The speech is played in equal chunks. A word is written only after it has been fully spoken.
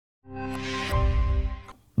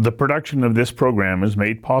The production of this program is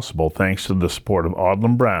made possible thanks to the support of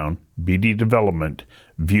Odlum Brown, BD Development,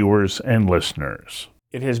 viewers, and listeners.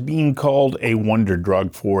 It has been called a wonder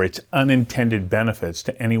drug for its unintended benefits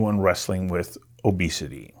to anyone wrestling with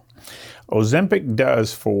obesity. Ozempic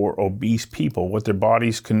does for obese people what their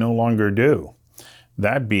bodies can no longer do,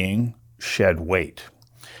 that being shed weight.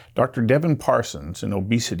 Dr. Devin Parsons, an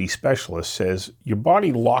obesity specialist, says your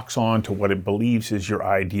body locks on to what it believes is your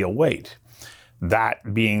ideal weight,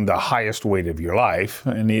 that being the highest weight of your life,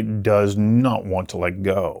 and it does not want to let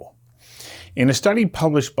go. In a study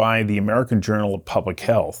published by the American Journal of Public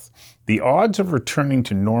Health, the odds of returning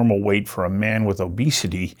to normal weight for a man with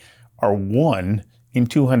obesity are 1 in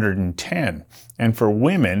 210, and for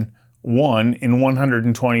women, 1 in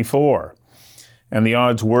 124. And the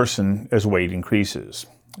odds worsen as weight increases.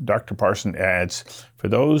 Dr. Parson adds, for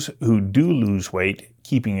those who do lose weight,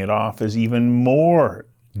 keeping it off is even more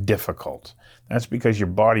difficult. That's because your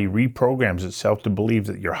body reprograms itself to believe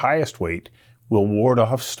that your highest weight will ward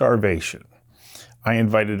off starvation. I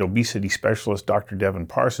invited obesity specialist Dr. Devin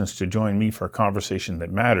Parsons to join me for a conversation that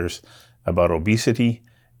matters about obesity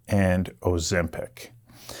and Ozempic.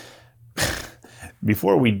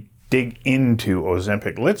 Before we dig into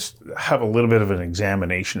Ozempic, let's have a little bit of an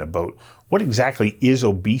examination about what exactly is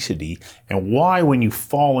obesity and why, when you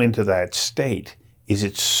fall into that state, is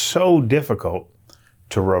it so difficult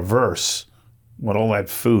to reverse what all that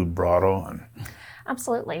food brought on?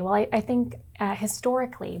 Absolutely. Well, I think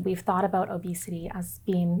historically we've thought about obesity as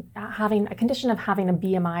being having a condition of having a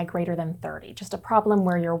BMI greater than 30, just a problem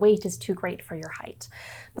where your weight is too great for your height.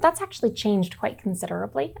 But that's actually changed quite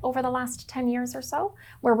considerably over the last 10 years or so,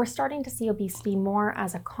 where we're starting to see obesity more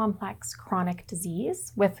as a complex chronic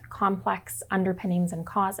disease with complex underpinnings and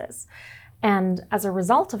causes. And as a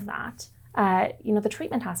result of that, the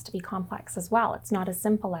treatment has to be complex as well. It's not as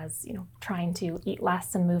simple as, trying to eat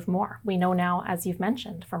less and move more. We know now, as you've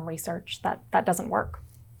mentioned from research, that that doesn't work.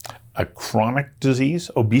 A chronic disease?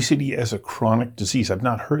 Obesity as a chronic disease? I've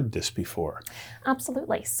not heard this before.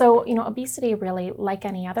 Absolutely. So, obesity really, like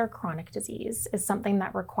any other chronic disease, is something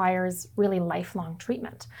that requires really lifelong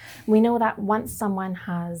treatment. We know that once someone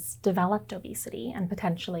has developed obesity and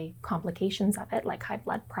potentially complications of it, like high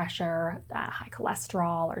blood pressure, high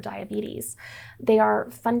cholesterol, or diabetes, they are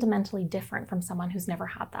fundamentally different from someone who's never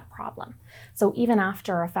had that problem. So even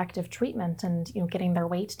after effective treatment and, getting their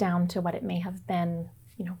weight down to what it may have been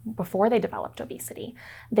before they developed obesity,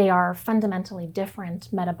 they are fundamentally different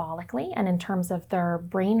metabolically and in terms of their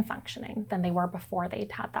brain functioning than they were before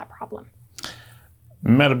they'd had that problem.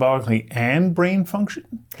 Metabolically and brain function?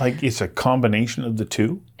 Like it's a combination of the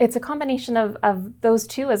two? It's a combination of those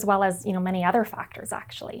two, as well as many other factors.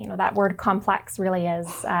 Actually, that word complex really is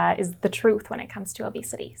the truth when it comes to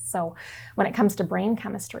obesity. So, when it comes to brain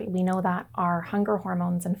chemistry, we know that our hunger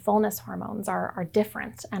hormones and fullness hormones are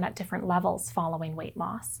different and at different levels following weight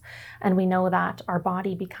loss, and we know that our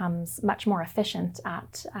body becomes much more efficient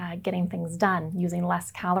at getting things done, using less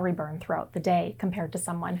calorie burn throughout the day compared to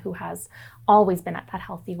someone who has always been at that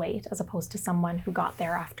healthy weight, as opposed to someone who got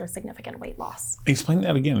there after significant weight loss. Explain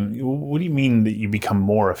that again. What do you mean that you become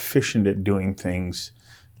more efficient at doing things,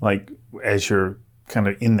 like as you're kind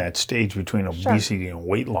of in that stage between obesity and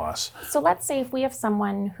weight loss? So let's say if we have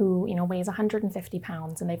someone who weighs 150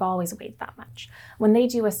 pounds and they've always weighed that much. When they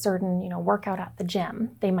do a certain workout at the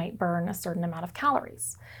gym, they might burn a certain amount of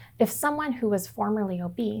calories. If someone who was formerly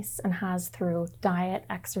obese and has, through diet,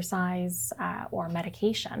 exercise, or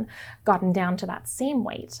medication, gotten down to that same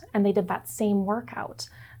weight and they did that same workout,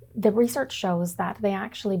 the research shows that they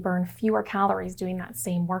actually burn fewer calories doing that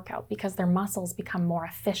same workout because their muscles become more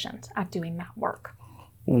efficient at doing that work.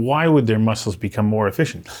 Why would their muscles become more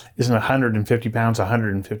efficient? Isn't 150 pounds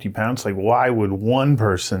 150 pounds? Like, why would one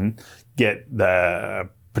person get the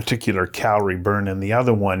particular calorie burn and the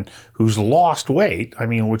other one who's lost weight,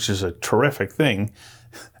 which is a terrific thing,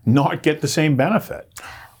 not get the same benefit?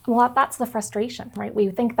 Well, that's the frustration, right? We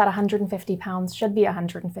think that 150 pounds should be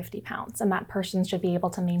 150 pounds, and that person should be able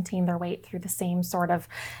to maintain their weight through the same sort of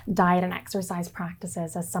diet and exercise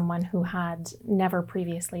practices as someone who had never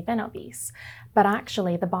previously been obese. But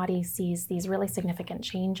actually, the body sees these really significant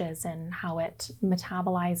changes in how it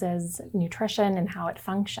metabolizes nutrition and how it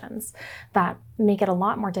functions that make it a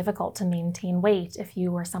lot more difficult to maintain weight if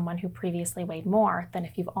you were someone who previously weighed more than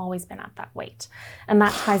if you've always been at that weight. And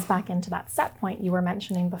that ties back into that set point you were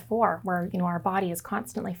mentioning before, where our body is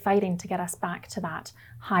constantly fighting to get us back to that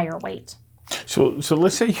higher weight. So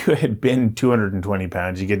let's say you had been 220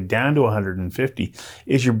 pounds, you get down to 150.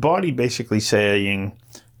 Is your body basically saying,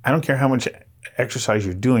 I don't care how much exercise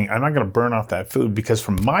you're doing, I'm not going to burn off that food because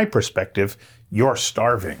from my perspective, you're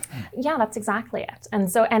starving. Yeah, that's exactly it.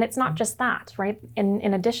 And it's not just that, right?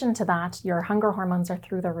 In addition to that, your hunger hormones are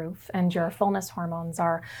through the roof and your fullness hormones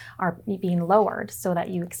are being lowered so that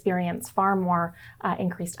you experience far more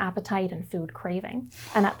increased appetite and food craving.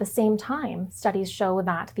 And at the same time, studies show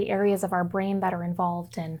that the areas of our brain that are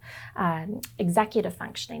involved in executive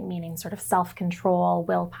functioning, meaning sort of self-control,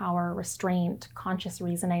 willpower, restraint, conscious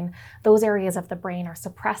reasoning, those areas of the brain are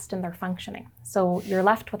suppressed in their functioning. So you're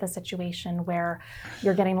left with a situation where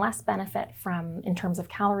you're getting less benefit in terms of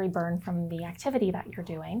calorie burn from the activity that you're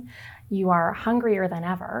doing. You are hungrier than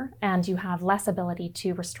ever, and you have less ability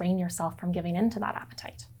to restrain yourself from giving into that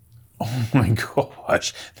appetite. Oh my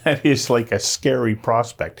gosh, that is like a scary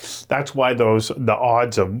prospect. That's why the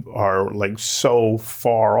odds are like so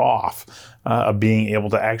far off of being able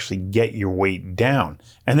to actually get your weight down.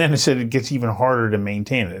 And then it gets even harder to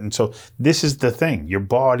maintain it. And so this is the thing. Your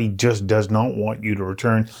body just does not want you to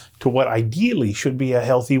return to what ideally should be a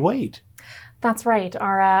healthy weight. That's right.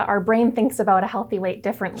 Our brain thinks about a healthy weight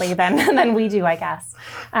differently than we do, I guess.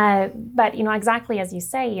 But exactly as you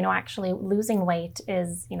say, actually losing weight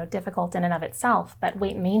is difficult in and of itself. But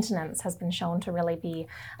weight maintenance has been shown to really be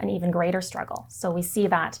an even greater struggle. So we see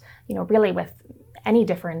that really with any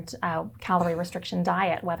different calorie restriction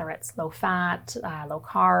diet, whether it's low fat, low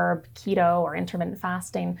carb, keto, or intermittent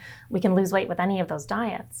fasting, we can lose weight with any of those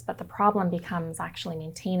diets. But the problem becomes actually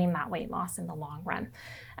maintaining that weight loss in the long run.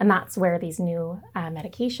 And that's where these new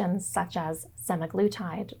medications such as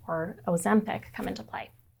semaglutide or Ozempic come into play.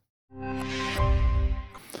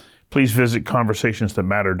 Please visit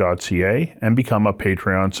conversationsthatmatter.ca and become a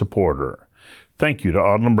Patreon supporter. Thank you to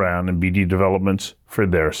Odlum Brown and BD Developments for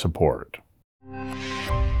their support.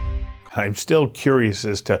 I'm still curious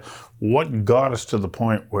as to what got us to the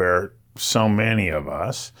point where so many of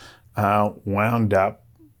us wound up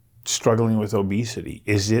struggling with obesity.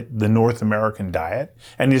 Is it the North American diet?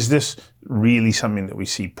 And is this really something that we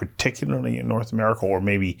see particularly in North America or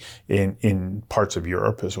maybe in parts of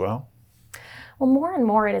Europe as well? Well, more and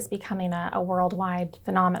more it is becoming a worldwide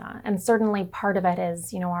phenomena. And certainly part of it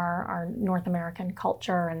is, our North American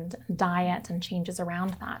culture and diet and changes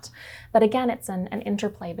around that. But again, it's an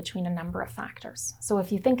interplay between a number of factors. So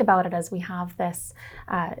if you think about it as we have this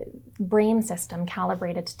brain system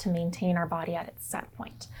calibrated to maintain our body at its set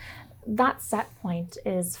point, that set point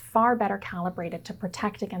is far better calibrated to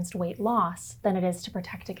protect against weight loss than it is to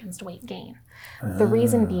protect against weight gain. The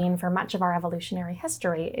reason being, for much of our evolutionary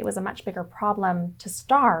history, it was a much bigger problem to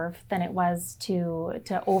starve than it was to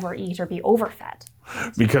overeat or be overfed.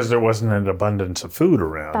 Because there wasn't an abundance of food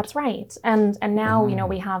around. That's right. And now,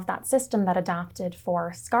 we have that system that adapted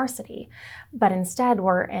for scarcity. But instead,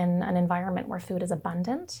 we're in an environment where food is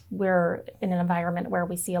abundant. We're in an environment where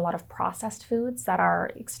we see a lot of processed foods that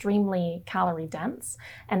are extremely calorie dense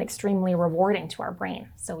and extremely rewarding to our brain.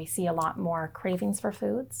 So we see a lot more cravings for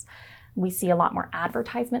foods. We see a lot more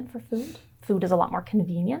advertisement for food. Food is a lot more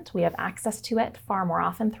convenient. We have access to it far more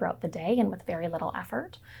often throughout the day and with very little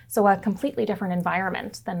effort. So a completely different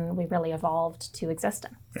environment than we really evolved to exist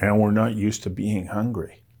in. And we're not used to being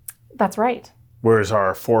hungry. That's right. Whereas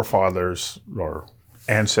our forefathers or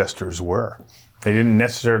ancestors were. They didn't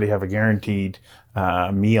necessarily have a guaranteed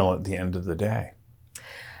meal at the end of the day.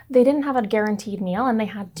 They didn't have a guaranteed meal, and they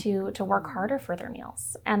had to work harder for their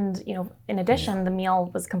meals. And, in addition, the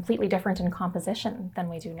meal was completely different in composition than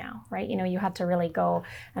we do now, right? You had to really go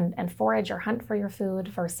and forage or hunt for your food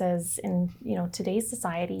versus in, today's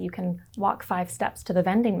society, you can walk 5 steps to the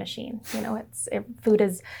vending machine. Food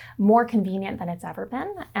is more convenient than it's ever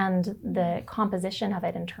been, and the composition of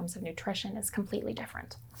it in terms of nutrition is completely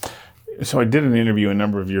different. So I did an interview a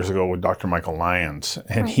number of years ago with Dr. Michael Lyons,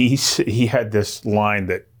 and Right. he had this line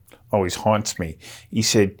that always haunts me. He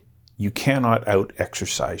said, "You cannot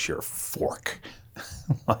out-exercise your fork."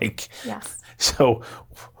 Yes. So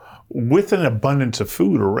with an abundance of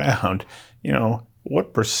food around,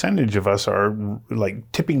 what percentage of us are like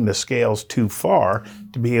tipping the scales too far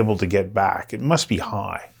to be able to get back? It must be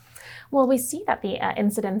high. Well, we see that the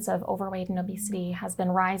incidence of overweight and obesity has been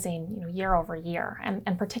rising, year over year,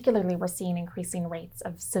 and particularly we're seeing increasing rates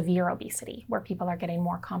of severe obesity, where people are getting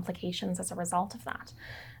more complications as a result of that.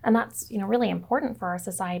 And that's, really important for our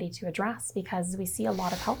society to address, because we see a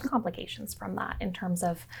lot of health complications from that in terms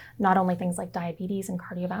of not only things like diabetes and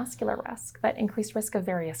cardiovascular risk, but increased risk of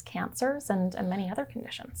various cancers and many other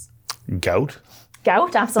conditions. Gout?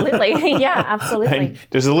 Gout, absolutely. Yeah, absolutely. And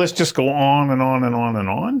does the list just go on and on and on and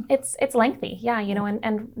on? It's lengthy, yeah,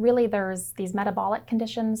 and really there's these metabolic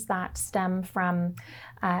conditions that stem from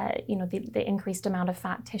the increased amount of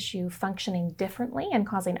fat tissue functioning differently and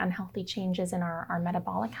causing unhealthy changes in our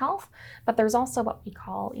metabolic health. But there's also what we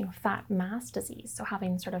call, fat mass disease. So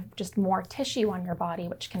having sort of just more tissue on your body,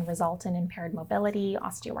 which can result in impaired mobility,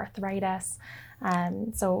 osteoarthritis.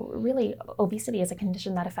 So really, obesity is a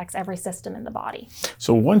condition that affects every system in the body.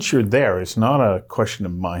 So once you're there, it's not a question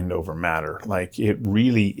of mind over matter. Like, it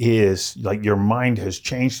really is, like, your mind has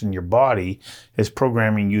changed and your body is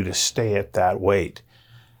programming you to stay at that weight.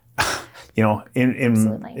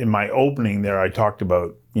 In my opening there, I talked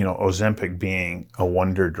about, Ozempic being a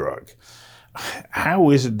wonder drug. How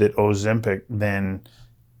is it that Ozempic then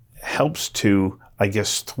helps to, I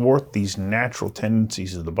guess, thwart these natural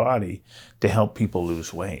tendencies of the body to help people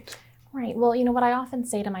lose weight? Right. Well, what I often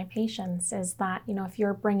say to my patients is that, if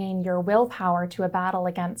you're bringing your willpower to a battle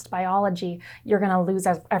against biology, you're going to lose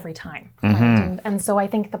every time. Right? And so I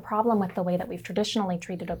think the problem with the way that we've traditionally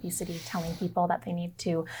treated obesity, telling people that they need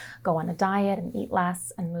to go on a diet and eat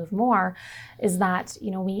less and move more, is that,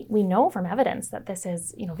 we know from evidence that this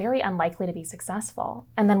is, very unlikely to be successful.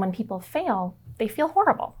 And then when people fail, they feel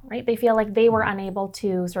horrible, right? They feel like they were unable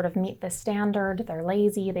to sort of meet the standard. They're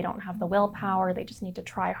lazy. They don't have the willpower. They just need to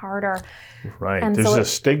try harder. Right. And there's so a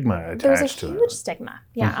stigma attached to it. There's a huge stigma.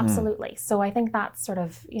 Yeah, absolutely. So I think that's sort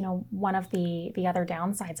of, one of the other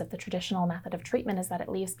downsides of the traditional method of treatment is that it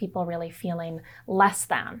leaves people really feeling less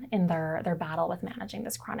than in their battle with managing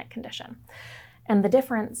this chronic condition. And the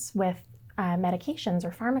difference with medications or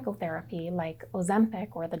pharmacotherapy like Ozempic,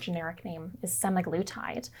 or the generic name is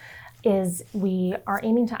semaglutide, is we are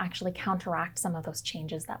aiming to actually counteract some of those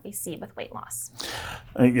changes that we see with weight loss.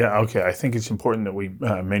 Okay. I think it's important that we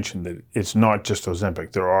mention that it's not just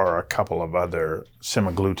Ozempic. There are a couple of other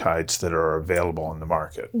semaglutides that are available on the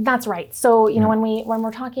market. That's right. So, when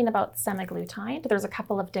we're talking about semaglutide, there's a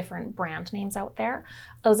couple of different brand names out there.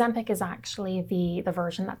 Ozempic is actually the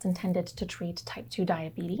version that's intended to treat type 2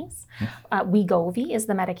 diabetes. Wegovy is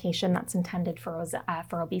the medication that's intended for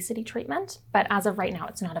obesity treatment, but as of right now,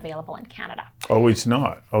 it's not available in Canada. Oh, it's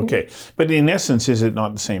not? Okay. But in essence, is it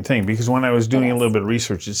not the same thing? Because when I was doing a little bit of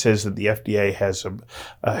research, it says that the FDA has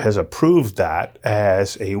approved that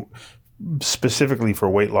as specifically for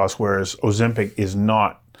weight loss, whereas Ozempic is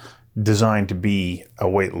not designed to be a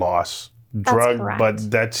weight loss drug, but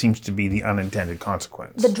that seems to be the unintended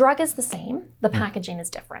consequence. The drug is the same, the packaging is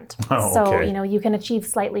different. So, you can achieve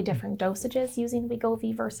slightly different dosages using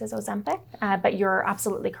Wegovy versus Ozempic, but you're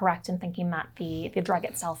absolutely correct in thinking that the drug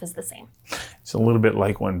itself is the same. It's a little bit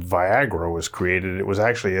like when Viagra was created. It was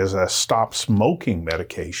actually as a stop smoking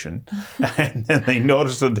medication, and then they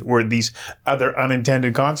noticed that there were these other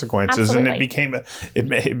unintended consequences, and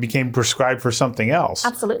it became prescribed for something else.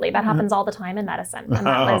 Absolutely, that happens all the time in medicine, and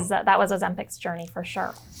that was Ozempic's journey for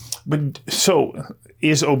sure. But so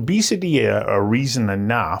is obesity a reason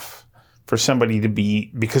enough for somebody to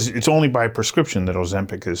be, because it's only by prescription that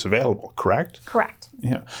Ozempic is available, correct? Correct.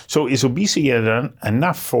 Yeah. So is obesity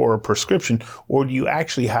enough for a prescription, or do you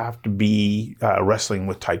actually have to be wrestling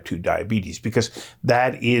with type 2 diabetes? Because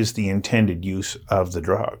that is the intended use of the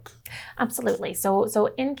drug. Absolutely.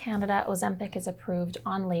 So in Canada, Ozempic is approved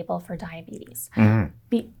on label for diabetes.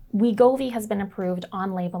 Wegovy has been approved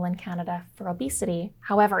on label in Canada for obesity.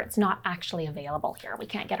 However, it's not actually available here. We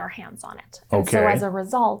can't get our hands on it. And so as a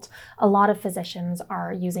result, a lot of physicians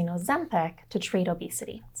are using Ozempic to treat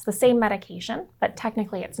obesity. It's the same medication, but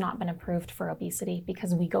technically it's not been approved for obesity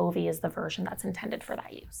because Wegovy is the version that's intended for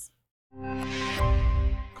that use.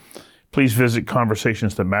 Please visit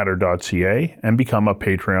conversationsthatmatter.ca and become a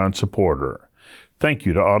Patreon supporter. Thank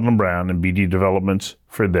you to Odlum Brown and BD Developments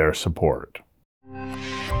for their support.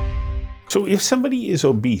 So if somebody is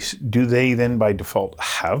obese, do they then by default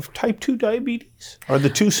have type 2 diabetes? Are the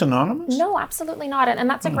two synonymous? No, absolutely not. And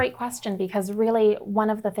that's a great question, because really one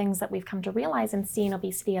of the things that we've come to realize in seeing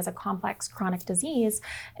obesity as a complex chronic disease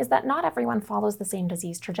is that not everyone follows the same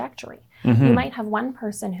disease trajectory. You might have one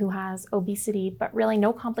person who has obesity, but really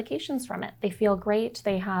no complications from it. They feel great.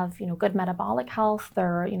 They have, good metabolic health.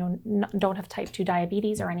 They're, don't have type 2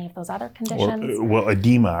 diabetes or any of those other conditions. Well,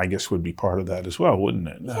 edema, I guess, would be part of that as well, wouldn't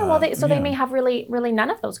it? Yeah, well, they may have really none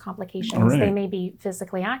of those complications. Right. They may be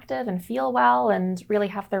physically active and feel well and really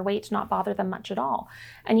have their weight not bother them much at all.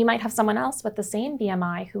 And you might have someone else with the same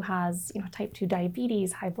BMI who has, type 2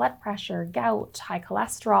 diabetes, high blood pressure, gout, high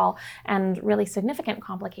cholesterol, and really significant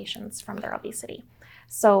complications from their obesity.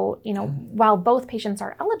 So, while both patients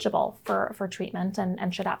are eligible for treatment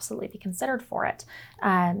and should absolutely be considered for it,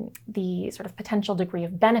 the sort of potential degree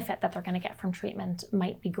of benefit that they're going to get from treatment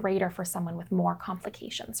might be greater for someone with more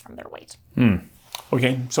complications from their weight.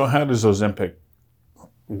 Okay, so how does Ozempic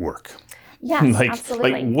work? Yes, like,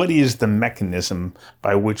 absolutely. like what is the mechanism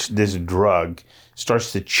by which this drug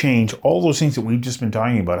starts to change all those things that we've just been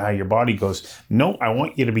talking about, how your body goes, no, I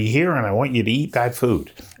want you to be here and I want you to eat that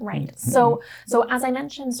food. Right. So as I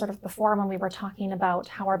mentioned sort of before when we were talking about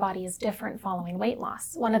how our body is different following weight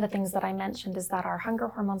loss, one of the things that I mentioned is that our hunger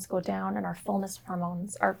hormones go down and our fullness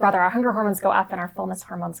hormones, or rather our hunger hormones go up and our fullness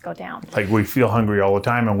hormones go down. Like we feel hungry all the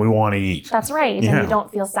time and we want to eat. That's right. Yeah. And you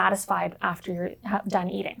don't feel satisfied after you're done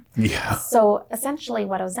eating. Yeah. So essentially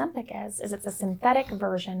what Ozempic is it's a synthetic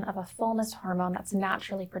version of a fullness hormone that's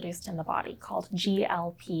naturally produced in the body called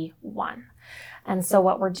GLP-1. And so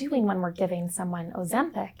what we're doing when we're giving someone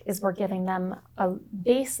Ozempic is we're giving them a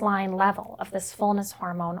baseline level of this fullness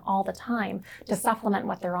hormone all the time to supplement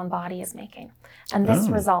what their own body is making. And this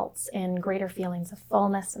results in greater feelings of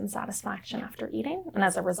fullness and satisfaction after eating. And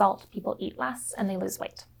as a result, people eat less and they lose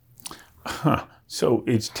weight. Huh. So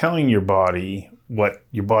it's telling your body what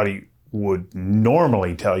your body would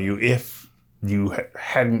normally tell you if you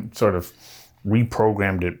hadn't sort of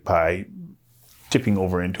reprogrammed it by tipping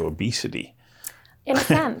over into obesity. In a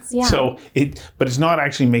sense, yeah. But it's not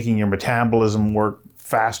actually making your metabolism work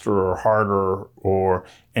faster or harder or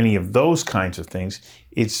any of those kinds of things.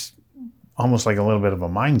 It's almost like a little bit of a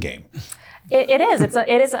mind game. It is. It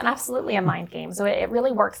is absolutely a mind game. So it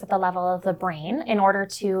really works at the level of the brain in order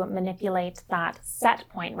to manipulate that set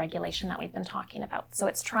point regulation that we've been talking about. So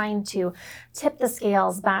it's trying to tip the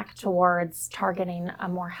scales back towards targeting a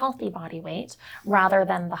more healthy body weight rather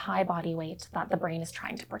than the high body weight that the brain is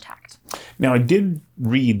trying to protect. Now, I did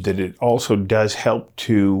read that it also does help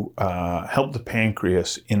to help the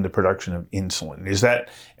pancreas in the production of insulin. Is that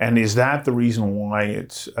the reason why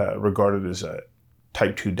it's regarded as a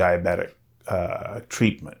type 2 diabetic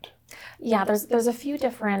treatment? Yeah, there's a few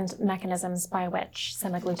different mechanisms by which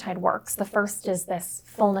semaglutide works. The first is this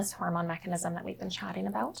fullness hormone mechanism that we've been chatting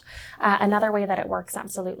about. Another way that it works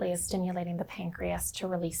absolutely is stimulating the pancreas to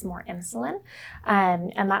release more insulin.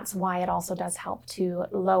 And that's why it also does help to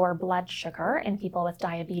lower blood sugar in people with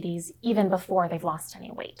diabetes even before they've lost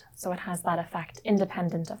any weight. So it has that effect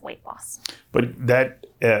independent of weight loss. But that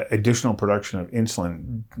additional production of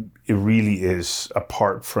insulin, it really is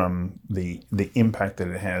apart from the impact that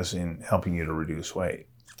it has in helping you to reduce weight.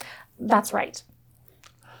 That's right.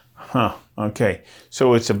 Huh. Okay.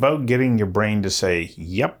 So it's about getting your brain to say,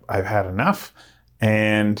 "Yep, I've had enough,"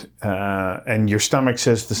 and your stomach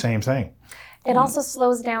says the same thing. It also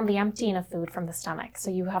slows down the emptying of food from the stomach,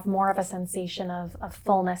 so you have more of a sensation of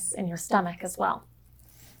fullness in your stomach as well.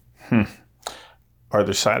 Are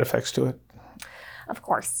there side effects to it? Of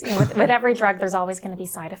course, with every drug, there's always going to be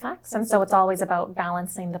side effects. And so it's always about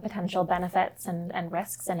balancing the potential benefits and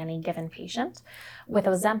risks in any given patient. With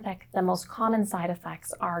Ozempic, the most common side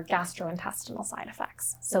effects are gastrointestinal side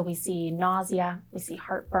effects. So we see nausea, we see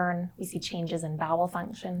heartburn, we see changes in bowel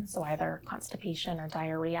function, so either constipation or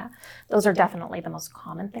diarrhea. Those are definitely the most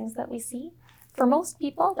common things that we see. For most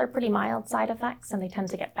people, they're pretty mild side effects and they tend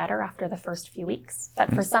to get better after the first few weeks.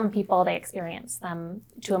 But for some people, they experience them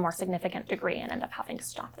to a more significant degree and end up having to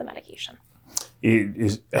stop the medication.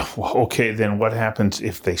 Okay, then what happens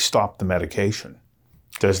if they stop the medication?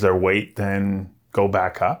 Does their weight then go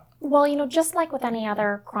back up? Well, just like with any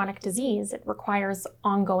other chronic disease, it requires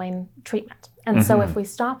ongoing treatment. And so if we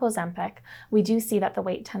stop Ozempic, we do see that the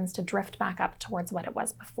weight tends to drift back up towards what it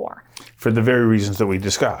was before. For the very reasons that we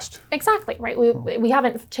discussed. Exactly, right. We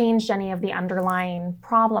haven't changed any of the underlying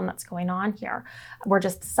problem that's going on here. We're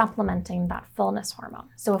just supplementing that fullness hormone.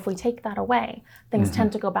 So if we take that away, things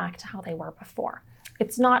tend to go back to how they were before.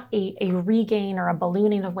 It's not a regain or a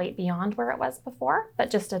ballooning of weight beyond where it was before, but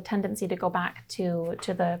just a tendency to go back to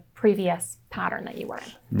the previous pattern that you were in.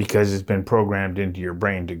 Because it's been programmed into your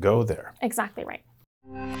brain to go there. Exactly right.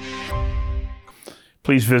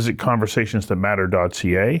 Please visit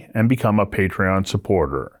conversationsthatmatter.ca and become a Patreon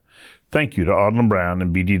supporter. Thank you to Odlum Brown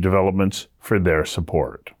and BD Developments for their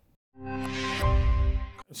support.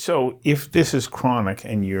 So if this is chronic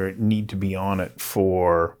and you need to be on it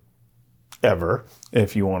for ever,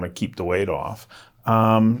 if you want to keep the weight off,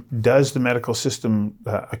 does the medical system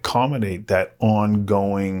accommodate that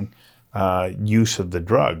ongoing use of the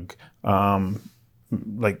drug?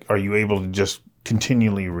 Like, are you able to just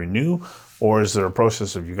continually renew, or is there a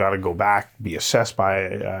process of you got to go back, be assessed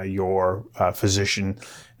by your physician,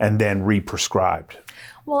 and then re-prescribed?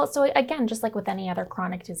 Well, so again, just like with any other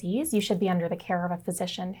chronic disease, you should be under the care of a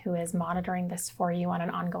physician who is monitoring this for you on an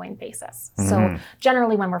ongoing basis. So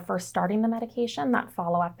generally when we're first starting the medication, that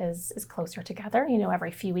follow-up is closer together.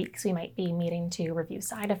 Every few weeks we might be meeting to review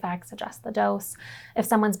side effects, adjust the dose. If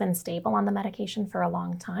someone's been stable on the medication for a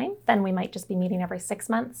long time, then we might just be meeting every 6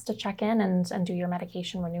 months to check in and do your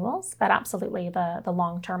medication renewals. But absolutely the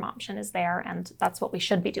long-term option is there, and that's what we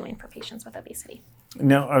should be doing for patients with obesity.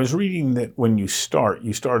 Now, I was reading that when you start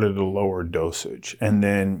at a lower dosage, and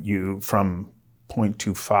then you from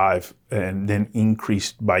 0.25 and then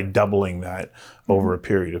increased by doubling that over a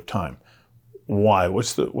period of time. Why?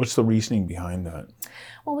 What's the reasoning behind that?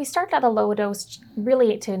 Well, we start at a low dose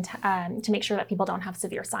really to make sure that people don't have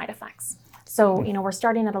severe side effects. So, we're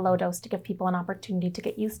starting at a low dose to give people an opportunity to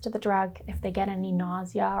get used to the drug. If they get any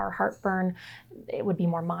nausea or heartburn, it would be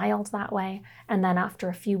more mild that way. And then after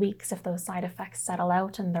a few weeks, if those side effects settle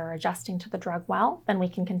out and they're adjusting to the drug well, then we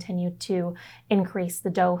can continue to increase the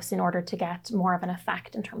dose in order to get more of an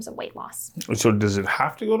effect in terms of weight loss. So does it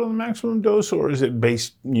have to go to the maximum dose, or is it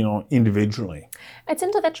based, individually? It's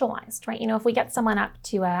individualized, right? If we get someone up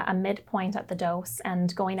to a midpoint at the dose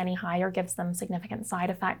and going any higher gives them significant side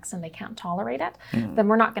effects and they can't tolerate it, then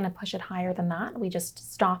we're not going to push it higher than that. We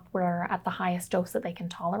just stop where at the highest dose that they can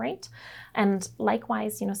tolerate. And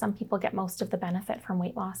likewise, some people get most of the benefit from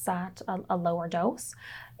weight loss at a lower dose.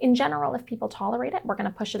 In general, if people tolerate it, we're going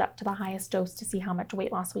to push it up to the highest dose to see how much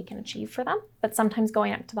weight loss we can achieve for them. But sometimes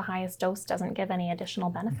going up to the highest dose doesn't give any additional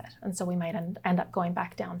benefit. And so we might end up going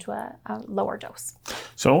back down to a lower dose.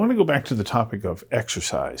 So I want to go back to the topic of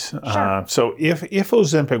exercise. Sure. So if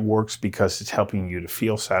Ozempic works because it's helping you to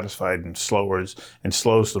feel satisfied and slows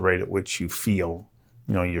the rate at which you feel,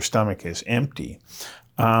 your stomach is empty,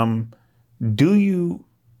 do you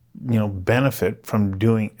benefit from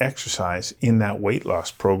doing exercise in that weight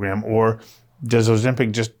loss program, or does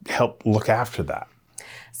Ozempic just help look after that?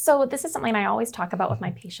 So this is something I always talk about with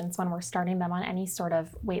my patients when we're starting them on any sort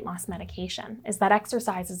of weight loss medication, is that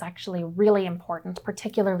exercise is actually really important,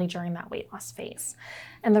 particularly during that weight loss phase.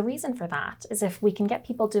 And the reason for that is if we can get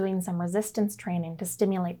people doing some resistance training to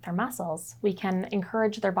stimulate their muscles, we can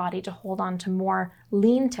encourage their body to hold on to more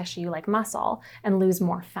lean tissue like muscle and lose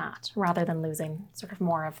more fat rather than losing sort of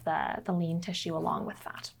more of the lean tissue along with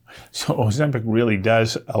fat. So Ozempic really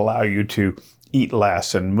does allow you to eat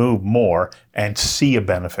less and move more and see a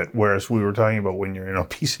benefit. Whereas we were talking about when you're in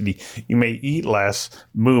obesity, you may eat less,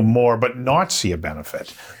 move more, but not see a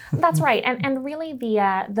benefit. That's right. And really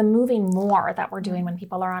the moving more that we're doing when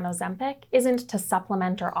people are on Ozempic isn't to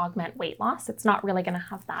supplement or augment weight loss. It's not really going to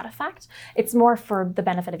have that effect. It's more for the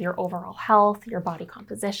benefit of your overall health, your body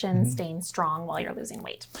composition, staying strong while you're losing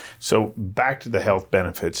weight. So back to the health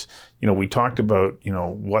benefits, we talked about,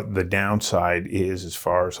 what the downside is as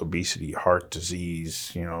far as obesity, heart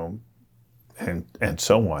disease, and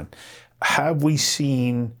so on. Have we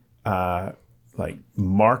seen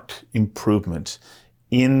marked improvements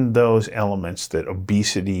in those elements that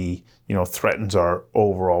obesity, threatens our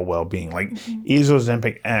overall well-being? Is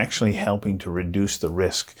Ozempic actually helping to reduce the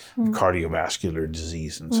risk of cardiovascular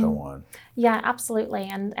disease and so on? Yeah, absolutely.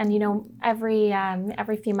 And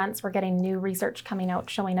every few months we're getting new research coming out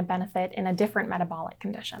showing a benefit in a different metabolic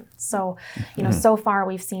condition. So, so far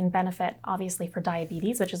we've seen benefit obviously for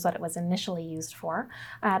diabetes, which is what it was initially used for.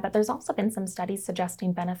 But there's also been some studies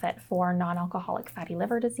suggesting benefit for non-alcoholic fatty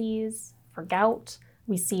liver disease, for gout.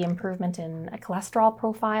 We see improvement in cholesterol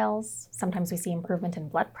profiles. Sometimes we see improvement in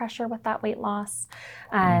blood pressure with that weight loss.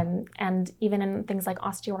 And even in things like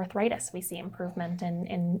osteoarthritis, we see improvement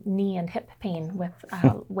in knee and hip pain with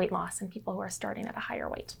weight loss in people who are starting at a higher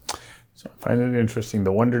weight. So I find it interesting,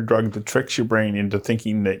 the wonder drug that tricks your brain into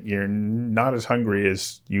thinking that you're not as hungry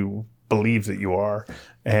as you believe that you are,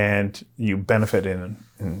 and you benefit in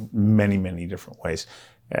many, many different ways.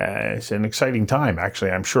 It's an exciting time,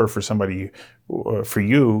 actually, I'm sure, for somebody, for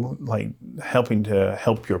you, helping to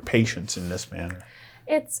help your patients in this manner.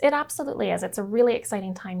 It absolutely is. It's a really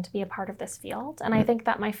exciting time to be a part of this field. And I think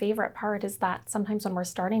that my favorite part is that sometimes when we're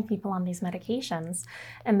starting people on these medications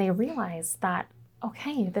and they realize that,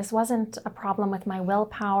 okay, this wasn't a problem with my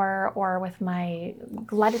willpower or with my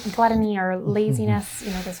gluttony or laziness,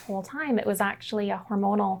 this whole time. It was actually a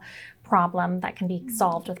hormonal problem that can be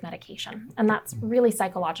solved with medication. And that's really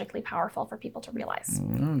psychologically powerful for people to realize.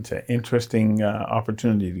 It's an interesting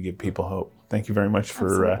opportunity to give people hope. Thank you very much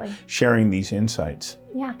for sharing these insights.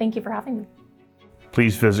 Yeah, thank you for having me.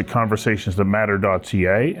 Please visit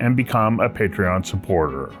conversationsthatmatter.ca and become a Patreon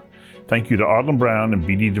supporter. Thank you to Odlum Brown and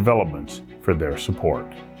BD Developments for their support.